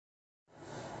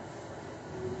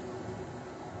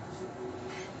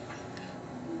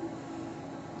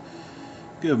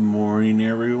Good morning,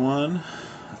 everyone.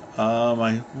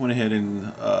 I went ahead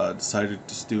and decided to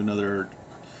just do another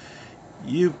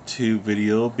YouTube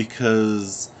video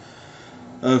because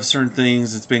of certain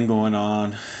things that's been going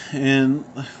on. And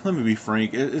let me be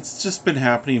frank, it's just been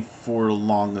happening for the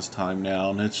longest time now,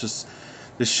 and it's just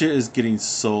this shit is getting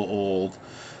so old.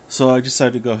 So I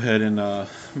decided to go ahead and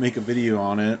make a video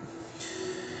on it.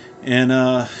 And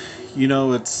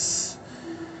it's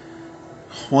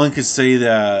one could say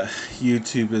that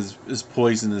YouTube is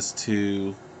poisonous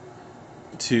to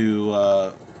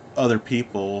other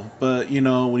people. But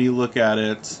when you look at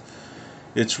it,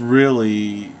 it's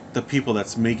really the people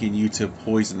that's making YouTube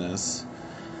poisonous.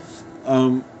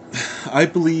 Um, I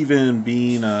believe in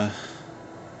being a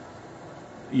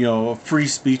free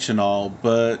speech and all,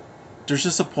 but there's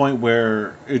just a point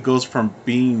where it goes from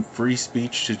being free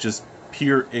speech to just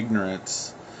pure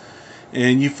ignorance,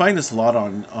 and you find this a lot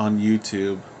on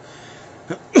YouTube.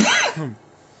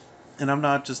 And I'm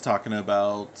not just talking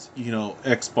about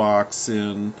Xbox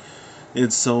and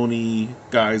Sony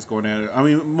guys going at it. I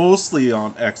mean, mostly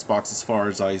on Xbox, as far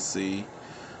as I see.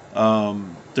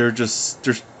 They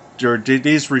just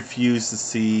refuse to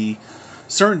see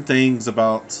certain things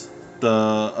about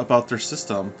their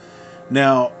system.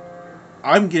 Now,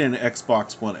 I'm getting an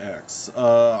Xbox One X.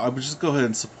 I would just go ahead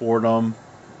and support them.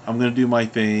 I'm gonna do my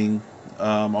thing.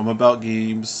 I'm about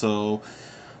games, so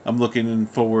I'm looking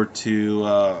forward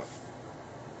to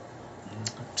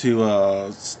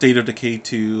State of Decay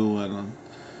 2 and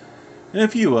a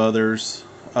few others.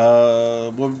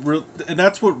 And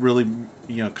that's what really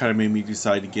kind of made me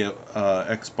decide to get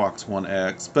Xbox One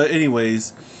X. But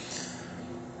anyways,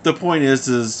 the point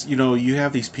is you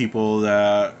have these people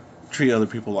that treat other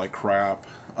people like crap,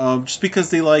 just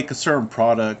because they like a certain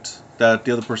product that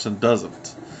the other person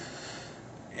doesn't,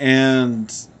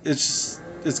 and it's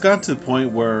gotten to the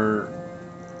point where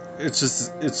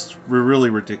it's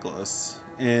really ridiculous,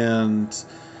 and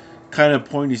kind of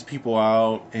point these people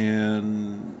out,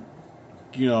 and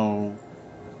you know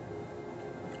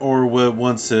or what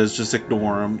one says, just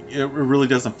ignore them. It really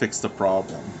doesn't fix the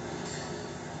problem.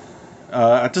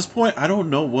 At this point, I don't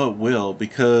know what will,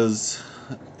 because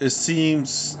it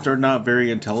seems they're not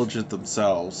very intelligent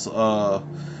themselves. You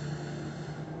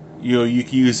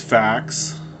can use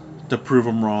facts to prove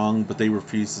them wrong, but they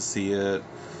refuse to see it,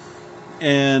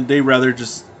 and they rather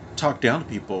just talk down to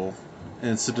people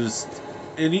instead of just.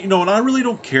 And I really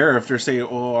don't care if they're saying,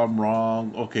 "Oh, I'm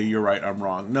wrong." Okay, you're right. I'm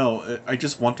wrong. No, I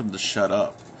just want them to shut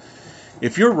up.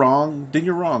 If you're wrong, then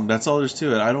you're wrong. That's all there's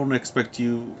to it. I don't expect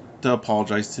you to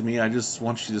apologize to me. I just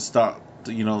want you to stop.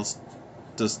 To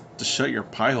shut your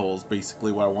pie holes.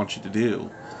 Basically, what I want you to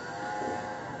do.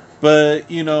 But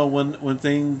when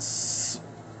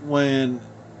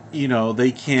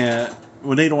they can't,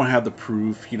 when they don't have the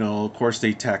proof, of course they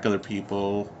attack other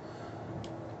people.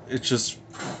 It's just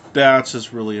That's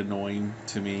just really annoying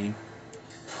to me.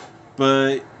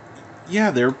 But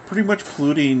yeah, they're pretty much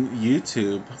polluting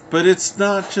YouTube. But it's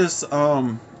just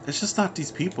not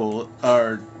these people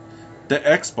are the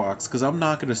Xbox, because I'm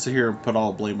not going to sit here and put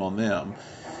all blame on them.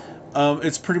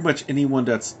 It's pretty much anyone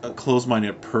that's a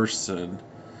closed-minded person.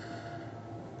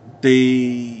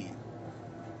 They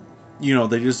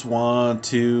they just want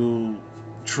to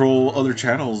troll other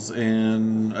channels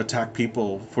and attack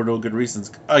people for no good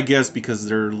reasons. I guess because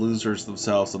they're losers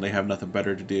themselves and they have nothing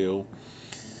better to do.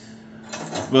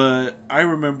 But I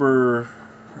remember,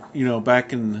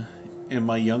 back in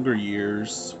my younger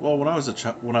years. Well, when I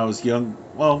was young,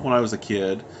 well, when I was a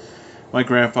kid, my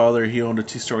grandfather, he owned a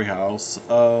two-story house.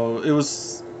 It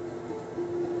was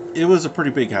a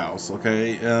pretty big house,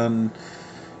 okay, and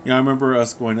I remember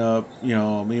us going up. Me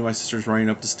and my sisters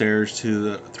running up the stairs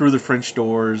through the French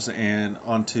doors and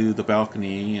onto the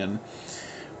balcony, and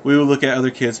we would look at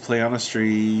other kids play on the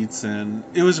streets, and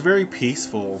it was very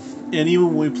peaceful. And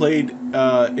even when we played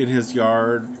in his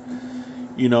yard,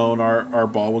 and our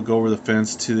ball would go over the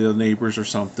fence to the neighbors or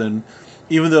something,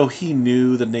 even though he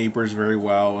knew the neighbors very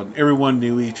well, and everyone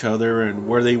knew each other and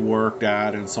where they worked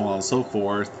at, and so on and so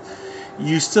forth,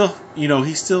 he still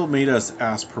made us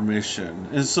ask permission.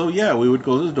 And so, yeah, we would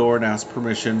go to the door and ask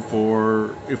permission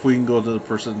for if we can go to the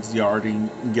person's yard and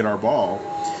get our ball.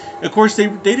 Of course, they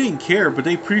didn't care, but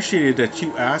they appreciated that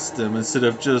you asked them instead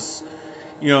of just,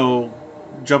 you know,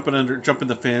 jumping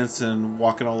the fence and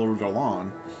walking all over their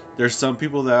lawn. There's some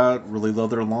people that really love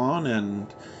their lawn,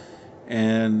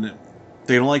 and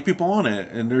they don't like people on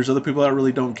it, and there's other people that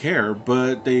really don't care,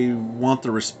 but they want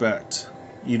the respect.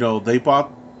 They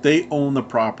own the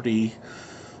property,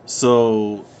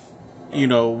 so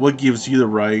what gives you the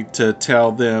right to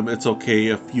tell them it's okay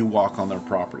if you walk on their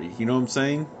property? You know what I'm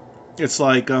saying? It's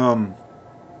like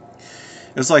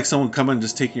It's like someone coming and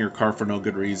just taking your car for no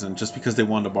good reason, just because they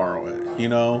wanted to borrow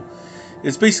it.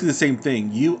 It's basically the same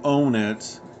thing. You own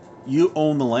it, you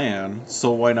own the land,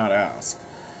 so why not ask?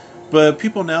 But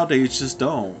people nowadays just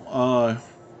don't.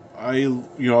 I you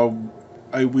know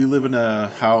I we live in a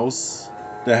house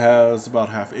that has about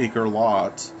half-acre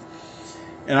lot,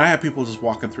 and I have people just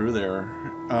walking through there.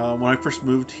 When I first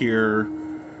moved here,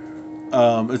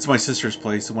 it's my sister's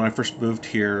place, and when I first moved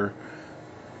here,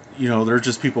 there are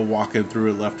just people walking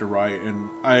through it left or right, and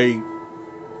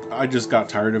I just got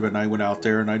tired of it, and I went out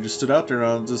there, and I just stood out there,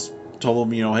 and I just told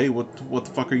them, hey, what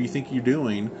the fuck are you think you're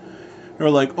doing? They're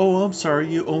like, oh, I'm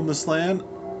sorry, you own this land?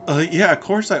 Yeah, of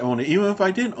course I own it. Even if I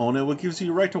didn't own it, what gives you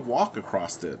the right to walk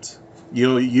across it?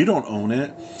 You don't own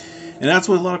it. And that's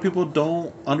what a lot of people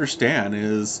don't understand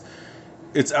is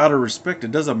it's out of respect.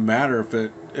 It doesn't matter if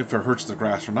it hurts the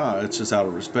grass or not. It's just out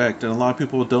of respect. And a lot of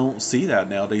people don't see that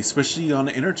nowadays, especially on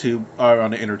the especially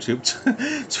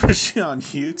on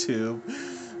YouTube,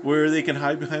 where they can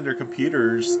hide behind their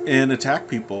computers and attack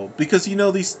people because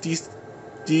these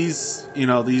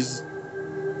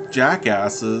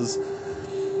jackasses,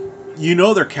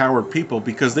 they're coward people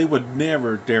because they would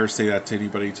never dare say that to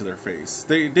anybody to their face.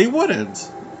 They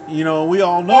wouldn't. We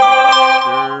all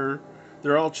know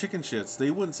they're all chicken shits.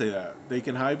 They wouldn't say that. They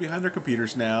can hide behind their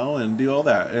computers now and do all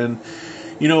that. And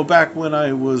back when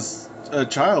I was a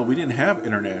child, we didn't have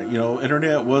internet.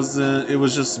 Internet wasn't. It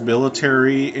was just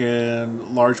military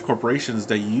and large corporations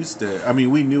that used it. I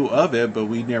mean, we knew of it, but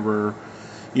we never.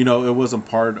 It wasn't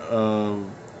part of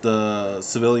the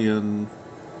civilian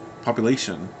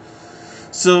population.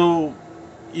 So,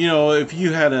 if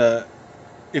you had a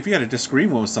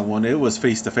disagreement with someone, it was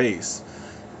face to face,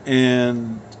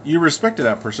 and you respected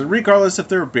that person, regardless if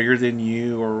they were bigger than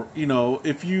you, or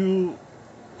if you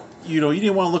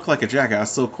didn't want to look like a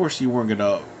jackass. So of course you weren't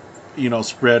gonna,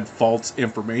 spread false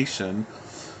information.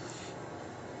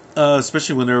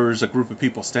 Especially when there was a group of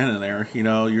people standing there,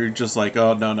 you're just like,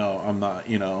 oh no, I'm not,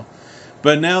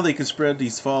 But now they can spread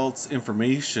these false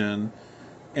information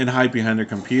and hide behind their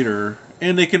computer,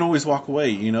 and they can always walk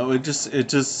away. It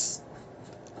just,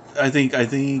 I think,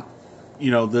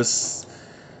 this.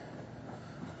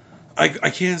 I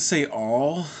can't say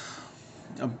all,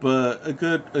 but a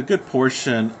good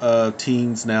portion of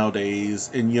teens nowadays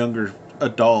and younger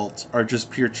adults are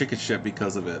just pure chicken shit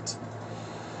because of it.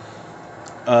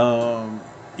 Um,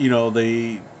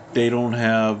 they don't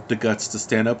have the guts to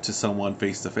stand up to someone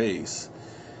face to face.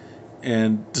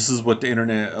 And this is what the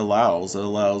internet allows. It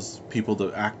allows people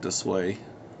to act this way.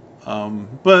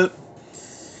 But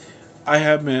I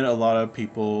have met a lot of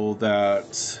people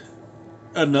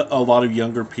a lot of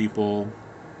younger people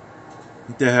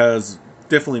that has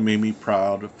definitely made me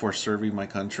proud for serving my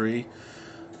country.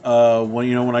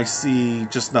 When I see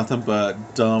just nothing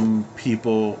but dumb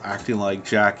people acting like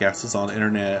jackasses on the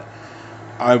internet,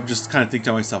 I just kind of think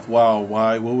to myself, wow,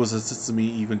 why? What was the sense of me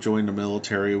even joining the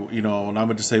military? And I'm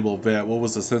a disabled vet. What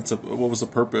was the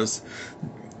purpose?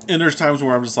 And there's times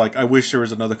where I'm just like, I wish there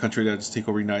was another country that would just take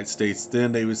over the United States.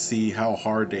 Then they would see how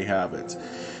hard they have it.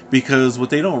 Because what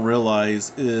they don't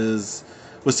realize is,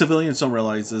 what civilians don't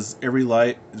realize is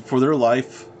for their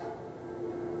life,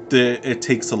 it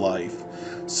takes a life.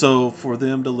 So for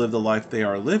them to live the life they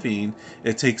are living,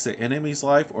 it takes an enemy's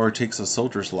life or it takes a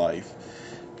soldier's life.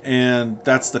 And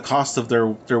that's the cost of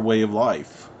their way of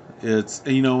life. It's,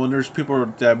 when there's people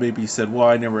that maybe said, well,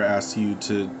 I never asked you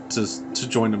to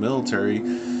join the military,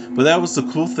 but that was the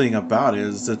cool thing about it,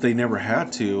 is that they never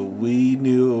had to. We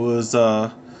knew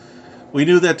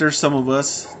that there's some of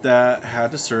us that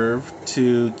had to serve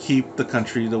to keep the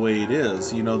country the way it is,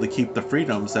 to keep the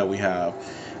freedoms that we have.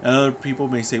 And other people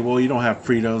may say, well, you don't have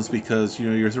freedoms because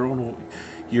they're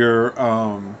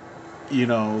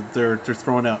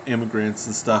throwing out immigrants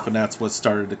and stuff, and that's what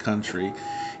started the country.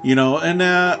 And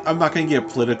I'm not going to get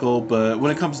political, but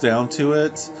when it comes down to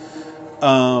it,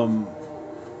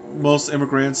 most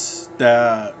immigrants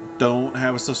that don't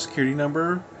have a social security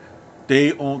number,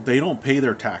 they don't pay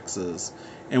their taxes,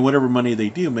 and whatever money they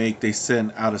do make, they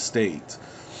send out of state.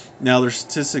 Now there's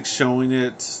statistics showing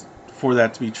it for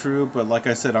that to be true, but like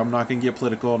I said, I'm not going to get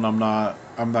political, and I'm not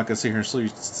going to sit here and show you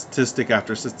statistic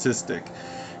after statistic.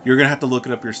 You're going to have to look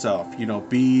it up yourself.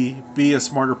 Be a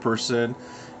smarter person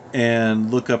and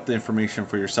look up the information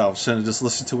for yourself. Shouldn't just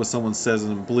listen to what someone says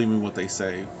and believe in what they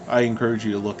say. I encourage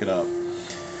you to look it up.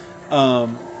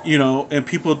 And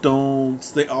people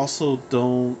they also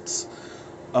don't,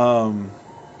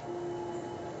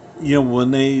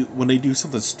 when they do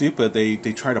something stupid, they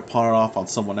try to pawn it off on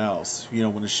someone else.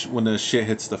 When the shit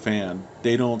hits the fan,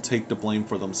 they don't take the blame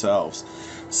for themselves.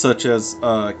 Such as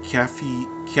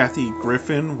Kathy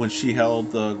Griffin, when she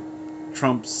held the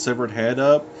Trump's severed head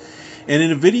up. And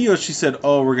in a video, she said,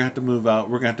 "Oh, we're gonna have to move out.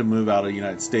 We're gonna have to move out of the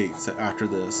United States after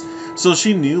this." So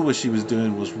she knew what she was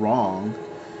doing was wrong,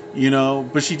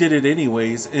 but she did it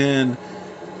anyways. And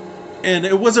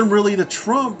it wasn't really the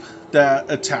Trump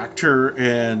that attacked her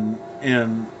and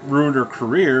ruined her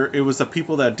career. It was the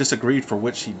people that disagreed for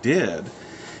what she did.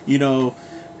 You know,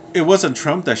 it wasn't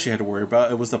Trump that she had to worry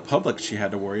about. It was the public she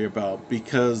had to worry about,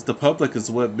 because the public is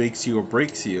what makes you or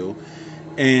breaks you.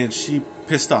 And she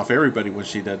pissed off everybody when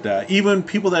she did that. Even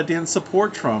people that didn't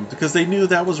support Trump, because they knew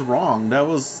that was wrong. That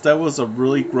was a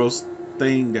really gross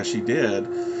thing that she did.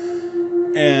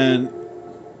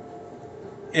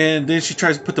 And then she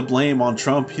tries to put the blame on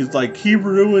Trump. He's like, he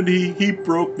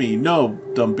broke me. No,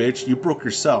 dumb bitch, you broke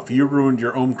yourself. You ruined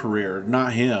your own career,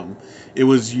 not him. It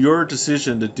was your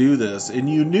decision to do this, and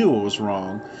you knew it was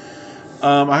wrong.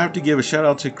 I have to give a shout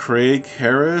out to Craig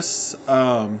Harris.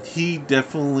 He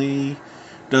definitely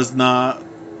does not.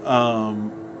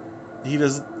 He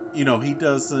does. He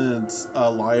doesn't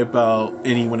lie about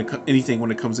anything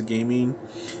when it comes to gaming.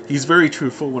 He's very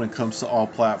truthful when it comes to all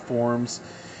platforms.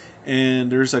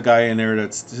 And there's a guy in there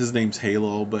his name's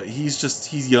Halo, but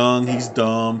he's young, he's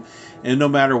dumb, and no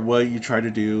matter what you try to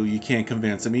do, you can't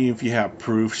convince him. Even if you have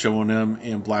proof showing him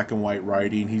in black and white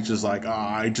writing, he's just like,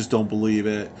 I just don't believe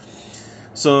it.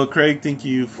 So Craig, thank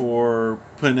you for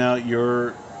putting out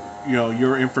your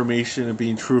information and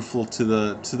being truthful to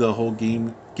the whole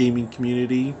gaming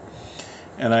community,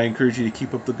 and I encourage you to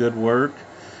keep up the good work.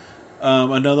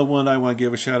 Another one I want to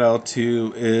give a shout out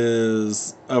to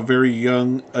is a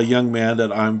young man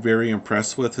that I'm very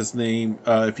impressed with. His name,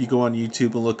 if you go on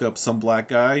YouTube and look up Some Black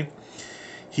Guy,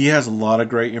 he has a lot of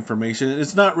great information.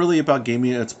 It's not really about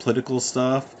gaming, it's political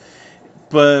stuff,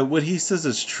 but what he says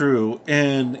is true.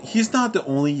 And he's not the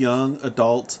only young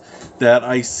adult that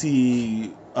I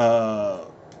see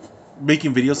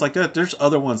making videos like that. There's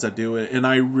other ones that do it, and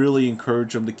I really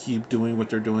encourage them to keep doing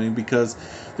what they're doing, because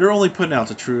they're only putting out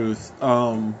the truth.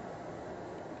 And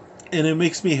it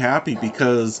makes me happy,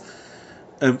 because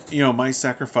my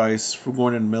sacrifice for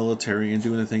going in the military and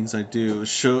doing the things I do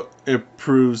it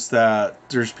proves that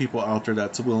there's people out there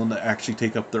that's willing to actually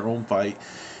take up their own fight.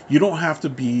 You don't have to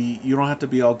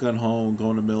be all gun ho and go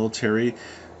in the military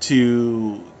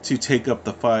to take up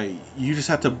the fight. You just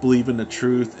have to believe in the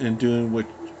truth and doing what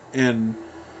and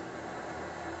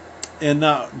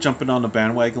not jumping on the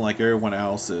bandwagon like everyone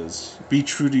else is. Be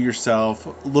true to yourself.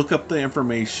 Look up the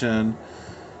information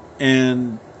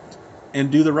and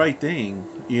do the right thing,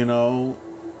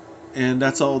 And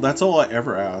that's all I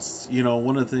ever asked.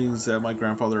 One of the things that my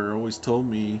grandfather always told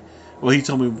me, well, he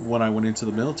told me when I went into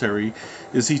the military,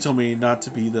 is he told me not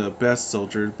to be the best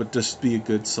soldier, but just be a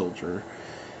good soldier.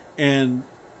 And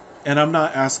I'm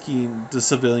not asking the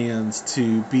civilians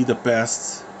to be the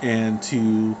best and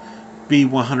to be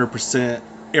 100%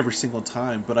 every single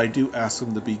time, but I do ask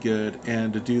them to be good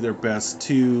and to do their best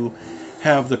to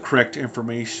have the correct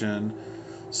information,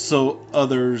 so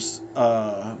others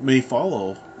may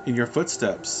follow in your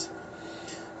footsteps.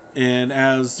 And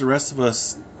as the rest of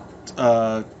us,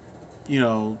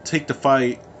 take the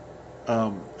fight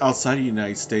outside of the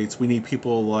United States, we need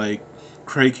people like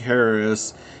Craig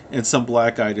Harris and Some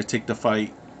Black Guy to take the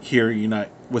fight here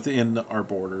within our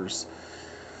borders.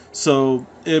 So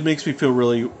it makes me feel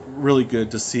really, really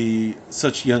good to see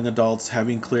such young adults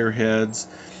having clear heads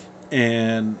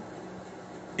and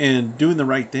doing the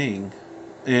right thing.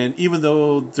 And even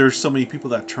though there's so many people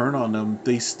that turn on them,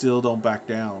 they still don't back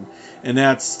down, and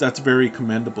that's very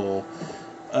commendable.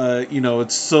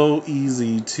 It's so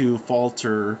easy to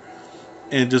falter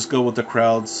and just go with the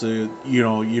crowd, so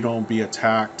you don't be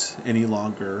attacked any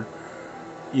longer.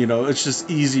 It's just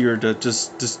easier to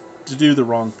just to do the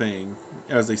wrong thing,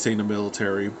 as they say in the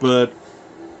military. But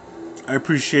I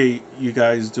appreciate you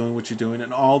guys doing what you're doing,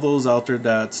 and all those out there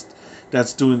that's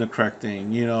doing the correct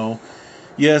thing.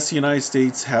 Yes, the United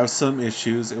States has some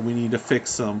issues and we need to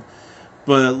fix them,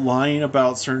 but lying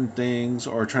about certain things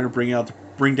or trying to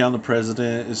bring down the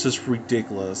president is just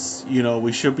ridiculous.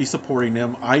 We should be supporting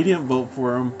him. I didn't vote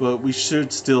for him, but we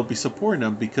should still be supporting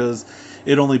him, because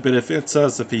it only benefits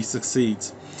us if he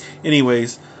succeeds.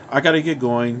 Anyways, I gotta get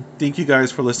going. Thank you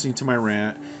guys for listening to my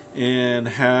rant, and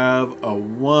have a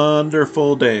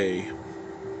wonderful day.